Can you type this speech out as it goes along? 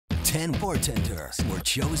10 bartenders were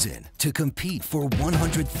chosen to compete for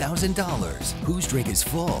 $100,000. Whose drink is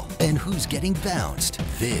full and who's getting bounced?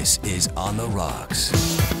 This is On the Rocks.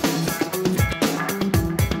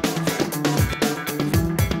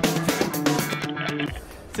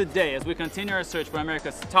 Today, as we continue our search for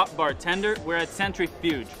America's top bartender, we're at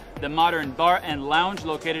Centrifuge, the modern bar and lounge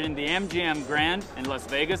located in the MGM Grand in Las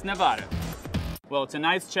Vegas, Nevada. Well,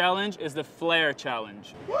 tonight's challenge is the Flair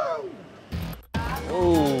Challenge. Woo!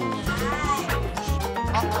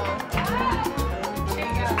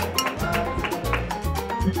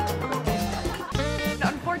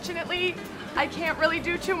 Unfortunately, I can't really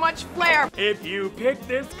do too much flair. If you pick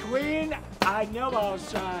this queen, I know I'll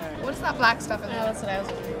shine. What's that black stuff in there? That's what I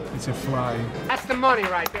was wondering. It's a fly. That's the money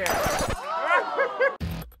right there.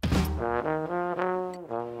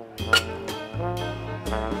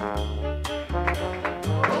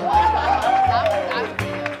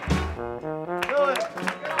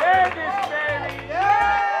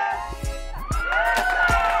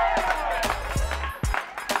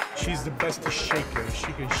 She's the best shaker.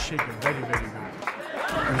 She can shake it very, very good.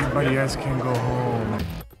 Everybody else can go home.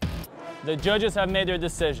 The judges have made their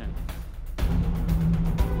decision.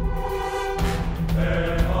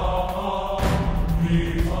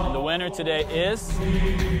 And the winner today is...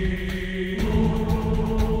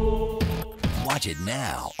 Watch it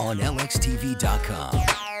now on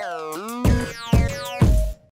LXTV.com.